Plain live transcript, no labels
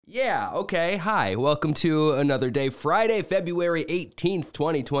Yeah, okay. Hi, welcome to another day. Friday, February 18th,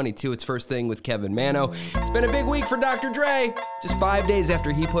 2022. It's First Thing with Kevin Mano. It's been a big week for Dr. Dre. Just 5 days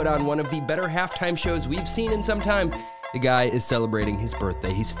after he put on one of the better halftime shows we've seen in some time, the guy is celebrating his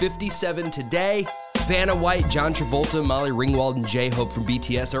birthday. He's 57 today. Vanna White, John Travolta, Molly Ringwald, and J-Hope from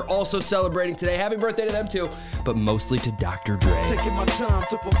BTS are also celebrating today. Happy birthday to them too, but mostly to Dr. Dre. Taking my time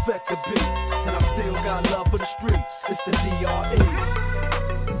to perfect the beat, and I still got love for the streets. It's the DRE.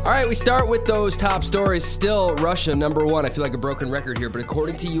 All right, we start with those top stories. Still, Russia, number one. I feel like a broken record here, but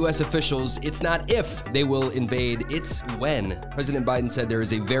according to U.S. officials, it's not if they will invade, it's when. President Biden said there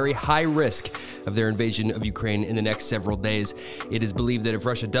is a very high risk of their invasion of Ukraine in the next several days. It is believed that if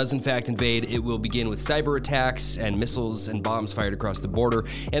Russia does in fact invade, it will begin with cyber attacks and missiles and bombs fired across the border.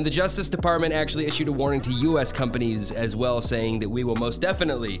 And the Justice Department actually issued a warning to U.S. companies as well, saying that we will most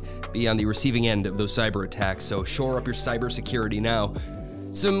definitely be on the receiving end of those cyber attacks. So shore up your cybersecurity now.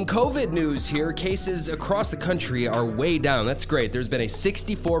 Some COVID news here. Cases across the country are way down. That's great. There's been a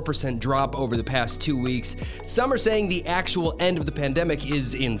 64% drop over the past 2 weeks. Some are saying the actual end of the pandemic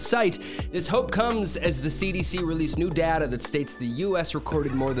is in sight. This hope comes as the CDC released new data that states the U.S.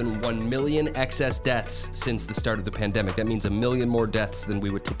 recorded more than 1 million excess deaths since the start of the pandemic. That means 1 million more deaths than we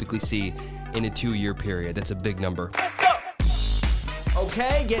would typically see in a 2-year period. That's a big number.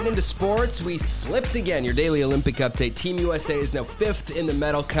 Okay, getting into sports, we slipped again. Your daily Olympic update. Team USA is now 5th in the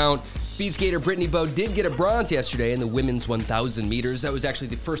medal count. Speed skater Brittany Bowe did get a bronze yesterday in the women's 1,000 meters. That was actually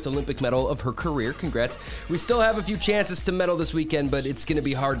the first Olympic medal of her career. Congrats. We still have a few chances to medal this weekend, but it's going to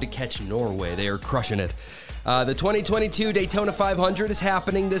be hard to catch Norway. They are crushing it. The 2022 Daytona 500 is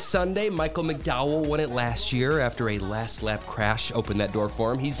happening this Sunday. Michael McDowell won it last year after a last lap crash opened that door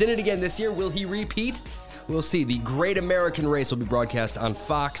for him. He's in it again this year. Will he repeat? We'll see. The Great American Race will be broadcast on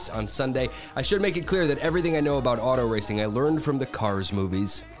Fox on Sunday. I should make it clear that everything I know about auto racing I learned from the Cars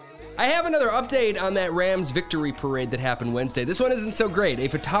movies. I have another update on that Rams victory parade that happened Wednesday. This one isn't so great. A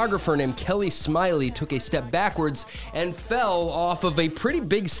photographer named Kelly Smiley took a step backwards and fell off of a pretty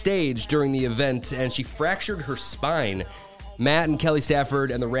big stage during the event, and she fractured her spine. Matt and Kelly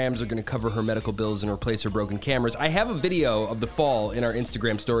Stafford and the Rams are going to cover her medical bills and replace her broken cameras. I have a video of the fall in our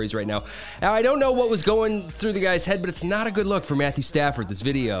Instagram stories right now. Now, I don't know what was going through the guy's head, but it's not a good look for Matthew Stafford, this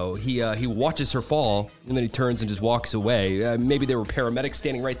video. He watches her fall, and then he turns and just walks away. Maybe there were paramedics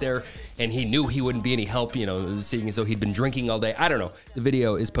standing right there, and he knew he wouldn't be any help, seeing as though he'd been drinking all day. I don't know. The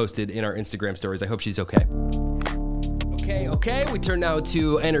video is posted in our Instagram stories. I hope she's okay. Okay, we turn now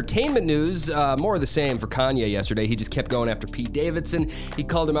to entertainment news. More of the same for Kanye yesterday. He just kept going after Pete Davidson. He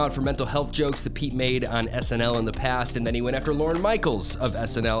called him out for mental health jokes that Pete made on SNL in the past, and then he went after Lorne Michaels of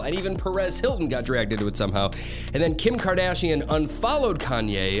SNL, and even Perez Hilton got dragged into it somehow. And then Kim Kardashian unfollowed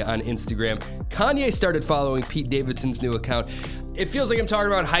Kanye on Instagram. Kanye started following Pete Davidson's new account. It feels like I'm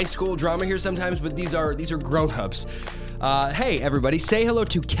talking about high school drama here sometimes, but these are grown-ups. Hey, everybody, say hello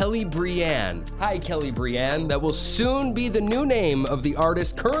to Kelly Brienne. Hi, Kelly Brienne. That will soon be the new name of the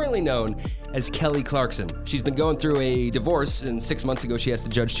artist currently known as Kelly Clarkson. She's been going through a divorce, and 6 months ago she asked the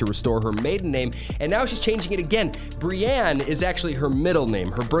judge to restore her maiden name, and now she's changing it again. Brienne is actually her middle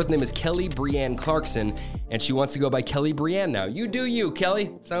name. Her birth name is Kelly Brienne Clarkson, and she wants to go by Kelly Brienne now. You do you,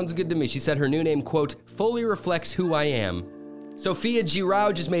 Kelly. Sounds good to me. She said her new name, quote, fully reflects who I am. Sofia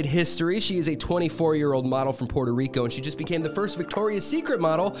Girao just made history. She is a 24-year-old model from Puerto Rico, and she just became the first Victoria's Secret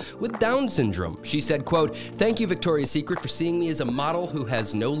model with Down syndrome. She said, quote, thank you, Victoria's Secret, for seeing me as a model who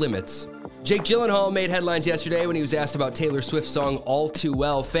has no limits. Jake Gyllenhaal made headlines yesterday when he was asked about Taylor Swift's song All Too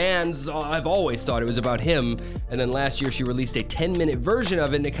Well. Fans, I've always thought it was about him. And then last year she released a 10-minute version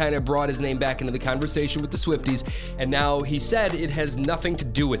of it, and it kind of brought his name back into the conversation with the Swifties. And now he said it has nothing to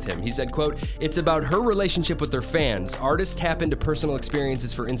do with him. He said, quote, it's about her relationship with their fans. Artists tap into personal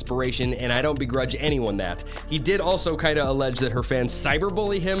experiences for inspiration, and I don't begrudge anyone that. He did also kind of allege that her fans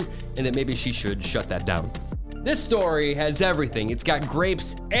cyberbully him, and that maybe she should shut that down. This story has everything. It's got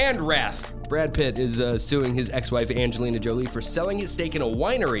grapes and wrath. Brad Pitt is suing his ex-wife Angelina Jolie for selling his stake in a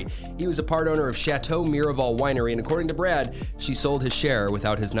winery. He was a part owner of Chateau Miraval Winery, and according to Brad, she sold his share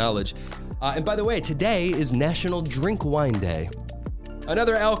without his knowledge. And by the way, today is National Drink Wine Day.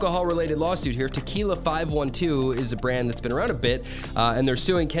 Another alcohol-related lawsuit here. Tequila 512 is a brand that's been around a bit, and they're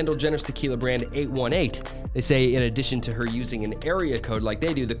suing Kendall Jenner's tequila brand 818. They say in addition to her using an area code like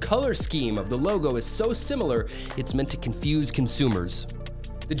they do, the color scheme of the logo is so similar, it's meant to confuse consumers.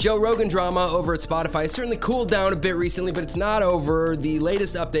 The Joe Rogan drama over at Spotify has certainly cooled down a bit recently, but it's not over. The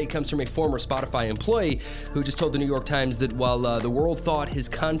latest update comes from a former Spotify employee who just told the New York Times that while the world thought his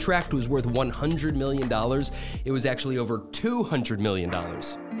contract was worth $100 million, it was actually over $200 million.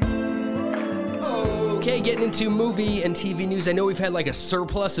 Okay, getting into movie and TV news. I know we've had like a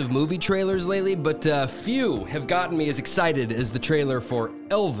surplus of movie trailers lately, but few have gotten me as excited as the trailer for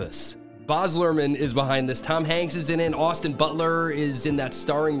Elvis. Baz Luhrmann is behind this. Tom Hanks is in it. Austin Butler is in that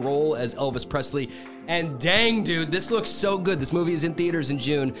starring role as Elvis Presley. And dang, dude, this looks so good. This movie is in theaters in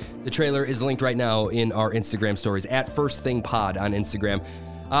June. The trailer is linked right now in our Instagram stories, at First Thing Pod on Instagram.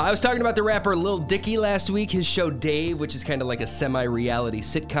 I was talking about the rapper Lil Dicky last week, his show Dave, which is kind of like a semi-reality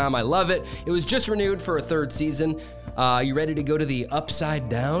sitcom. I love it. It was just renewed for a third season. You ready to go to the Upside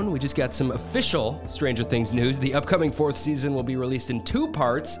Down? We just got some official Stranger Things news. The upcoming fourth season will be released in 2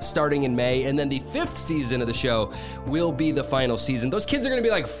 parts starting in May, and then the 5th season of the show will be the final season. Those kids are going to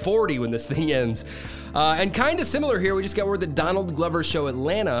be like 40 when this thing ends. And kind of similar here, we just got word that Donald Glover's show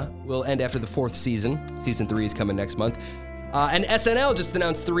Atlanta will end after the 4th season. Season 3 is coming next month. And SNL just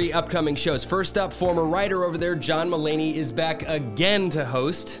announced 3 upcoming shows. First up, former writer over there, John Mulaney, is back again to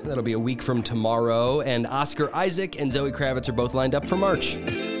host. That'll be a week from tomorrow. And Oscar Isaac and Zoe Kravitz are both lined up for March.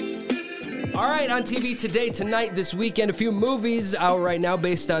 All right, on TV today, tonight, this weekend, a few movies out right now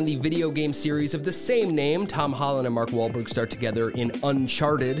based on the video game series of the same name. Tom Holland and Mark Wahlberg start together in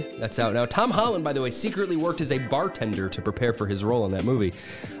Uncharted. That's out now. Tom Holland, by the way, secretly worked as a bartender to prepare for his role in that movie.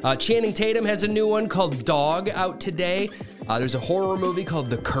 Channing Tatum has a new one called Dog out today. There's a horror movie called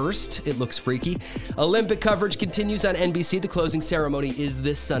The Cursed. It looks freaky. Olympic coverage continues on NBC. The closing ceremony is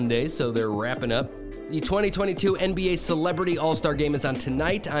this Sunday, so they're wrapping up. The 2022 NBA Celebrity All-Star Game is on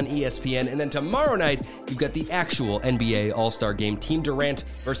tonight on ESPN, and then tomorrow night, you've got the actual NBA All-Star Game, Team Durant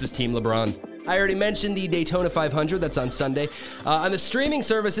versus Team LeBron. I already mentioned the Daytona 500, that's on Sunday. On the streaming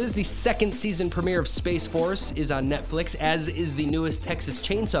services, the 2nd season premiere of Space Force is on Netflix, as is the newest Texas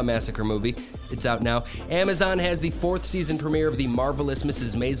Chainsaw Massacre movie. It's out now. Amazon has the 4th season premiere of The Marvelous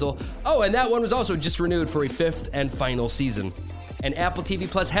Mrs. Maisel. Oh, and that one was also just renewed for a 5th and final season. And Apple TV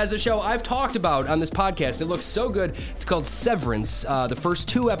Plus has a show I've talked about on this podcast. It looks so good. It's called Severance. The first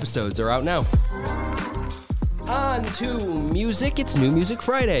 2 episodes are out now. On to music. It's New Music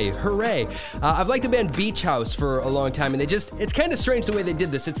Friday. Hooray. I've liked the band Beach House for a long time, and it's kind of strange the way they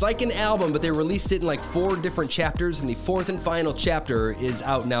did this. It's like an album, but they released it in like 4 different chapters, and the 4th and final chapter is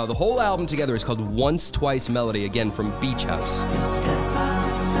out now. The whole album together is called Once Twice Melody, again from Beach House.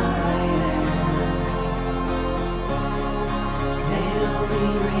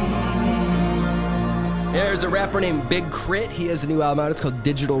 There's a rapper named Big Crit. He has a new album out. It's called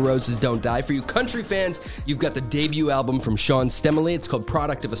Digital Roses Don't Die. For you country fans, you've got the debut album from Sean Stemley. It's called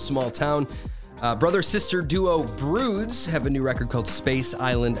Product of a Small Town. Brother-sister duo Broods have a new record called Space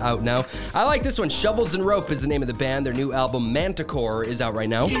Island out now. I like this one. Shovels and Rope is the name of the band. Their new album Manticore is out right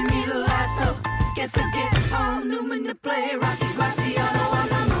now. Give me the lasso, guess I get home, Newman to play, Rocky Graciano on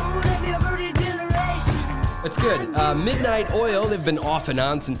the moon of your birdie generation. That's good. Midnight Oil, they've been off and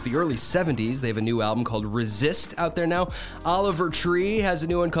on since the early 70s. They have a new album called Resist out there now. Oliver Tree has a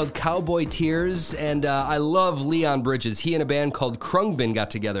new one called Cowboy Tears, and I love Leon Bridges. He and a band called Krungbin got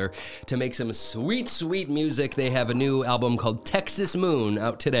together to make some sweet, sweet music. They have a new album called Texas Moon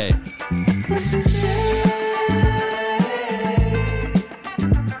out today.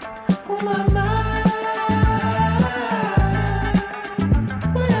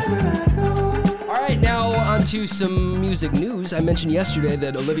 To some music news. I mentioned yesterday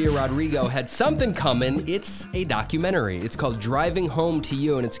that Olivia Rodrigo had something coming. It's a documentary. It's called Driving Home to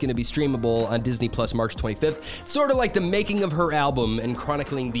You, and it's going to be streamable on Disney Plus March 25th. It's sort of like the making of her album and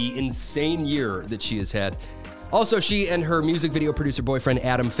chronicling the insane year that she has had. Also, she and her music video producer boyfriend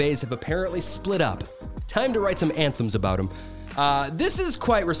Adam Faze have apparently split up. Time to write some anthems about him. This is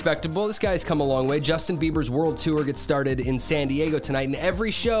quite respectable. This guy's come a long way. Justin Bieber's world tour gets started in San Diego tonight, and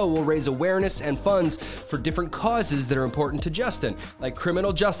every show will raise awareness and funds for different causes that are important to Justin, like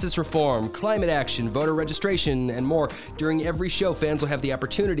criminal justice reform, climate action, voter registration, and more. During every show, fans will have the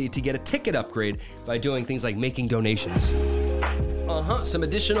opportunity to get a ticket upgrade by doing things like making donations. Some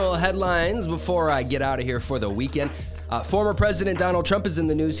additional headlines before I get out of here for the weekend. Former President Donald Trump is in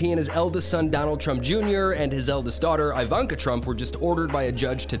the news. He and his eldest son, Donald Trump Jr., and his eldest daughter, Ivanka Trump, were just ordered by a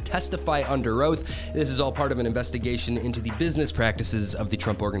judge to testify under oath. This is all part of an investigation into the business practices of the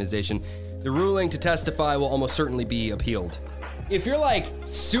Trump Organization. The ruling to testify will almost certainly be appealed. If you're like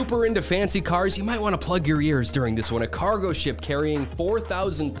super into fancy cars, you might want to plug your ears during this one. A cargo ship carrying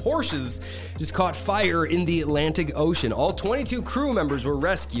 4,000 Porsches just caught fire in the Atlantic Ocean. All 22 crew members were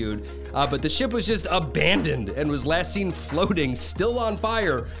rescued, but the ship was just abandoned and was last seen floating, still on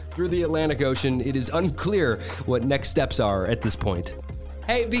fire, through the Atlantic Ocean. It is unclear what next steps are at this point.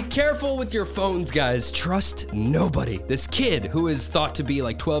 Hey, be careful with your phones, guys. Trust nobody. This kid, who is thought to be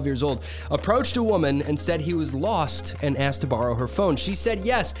like 12 years old, approached a woman and said he was lost and asked to borrow her phone. She said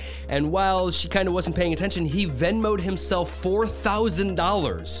yes, and while she kind of wasn't paying attention, he Venmo'd himself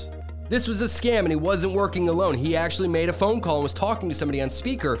 $4,000. This was a scam, and he wasn't working alone. He actually made a phone call and was talking to somebody on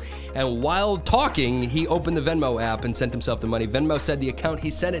speaker, and while talking, he opened the Venmo app and sent himself the money. Venmo said the account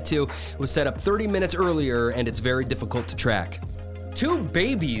he sent it to was set up 30 minutes earlier, and it's very difficult to track. 2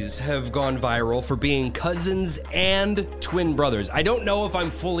 babies have gone viral for being cousins and twin brothers. I don't know if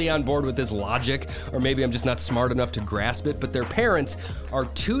I'm fully on board with this logic, or maybe I'm just not smart enough to grasp it, but their parents are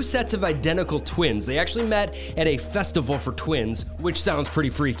 2 sets of identical twins. They actually met at a festival for twins, which sounds pretty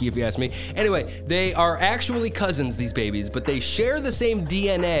freaky if you ask me. Anyway, they are actually cousins, these babies, but they share the same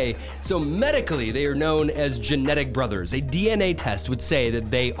DNA, so medically they are known as genetic brothers. A DNA test would say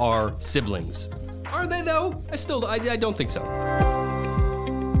that they are siblings. Are they though? I don't think so.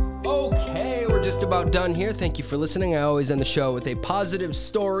 Okay, we're just about done here. Thank you for listening. I always end the show with a positive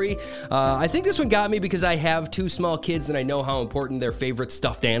story. I think this one got me because I have 2 small kids and I know how important their favorite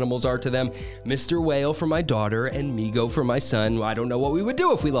stuffed animals are to them. Mr. Whale for my daughter and Migo for my son. Well, I don't know what we would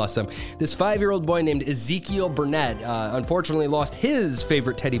do if we lost them. This 5-year-old boy named Ezekiel Burnett unfortunately lost his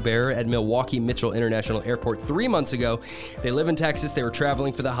favorite teddy bear at Milwaukee Mitchell International Airport 3 months ago. They live in Texas. They were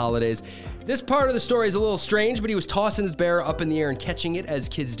traveling for the holidays. This part of the story is a little strange, but he was tossing his bear up in the air and catching it, as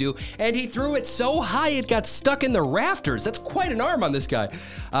kids do, and he threw it so high it got stuck in the rafters. That's quite an arm on this guy.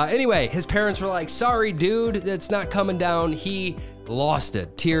 Anyway, his parents were like, sorry, dude, it's not coming down. He lost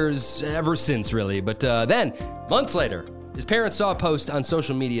it. Tears ever since, really. But then, months later, his parents saw a post on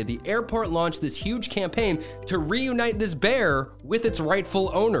social media. The airport launched this huge campaign to reunite this bear with its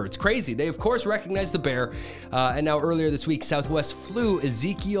rightful owner. It's crazy. They, of course, recognized the bear. And now earlier this week, Southwest flew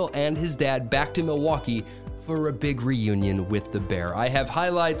Ezekiel and his dad back to Milwaukee for a big reunion with the bear. I have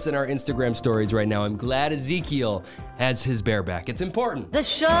highlights in our Instagram stories right now. I'm glad Ezekiel has his bear back. It's important. The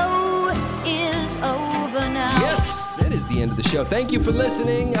show is over now. Yes, it is the end of the show. Thank you for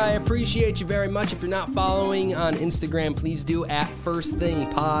listening. I appreciate you very much. If you're not following on Instagram, please do at First Thing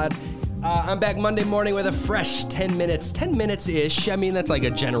Pod. I'm back Monday morning with a fresh 10 minutes-ish. I mean, that's like a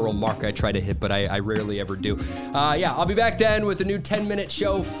general mark I try to hit, but I rarely ever do. I'll be back then with a new 10-minute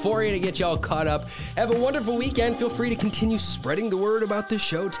show for you to get you all caught up. Have a wonderful weekend. Feel free to continue spreading the word about this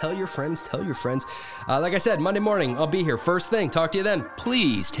show. Tell your friends. Like I said, Monday morning, I'll be here. First thing. Talk to you then.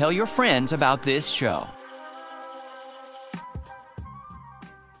 Please tell your friends about this show.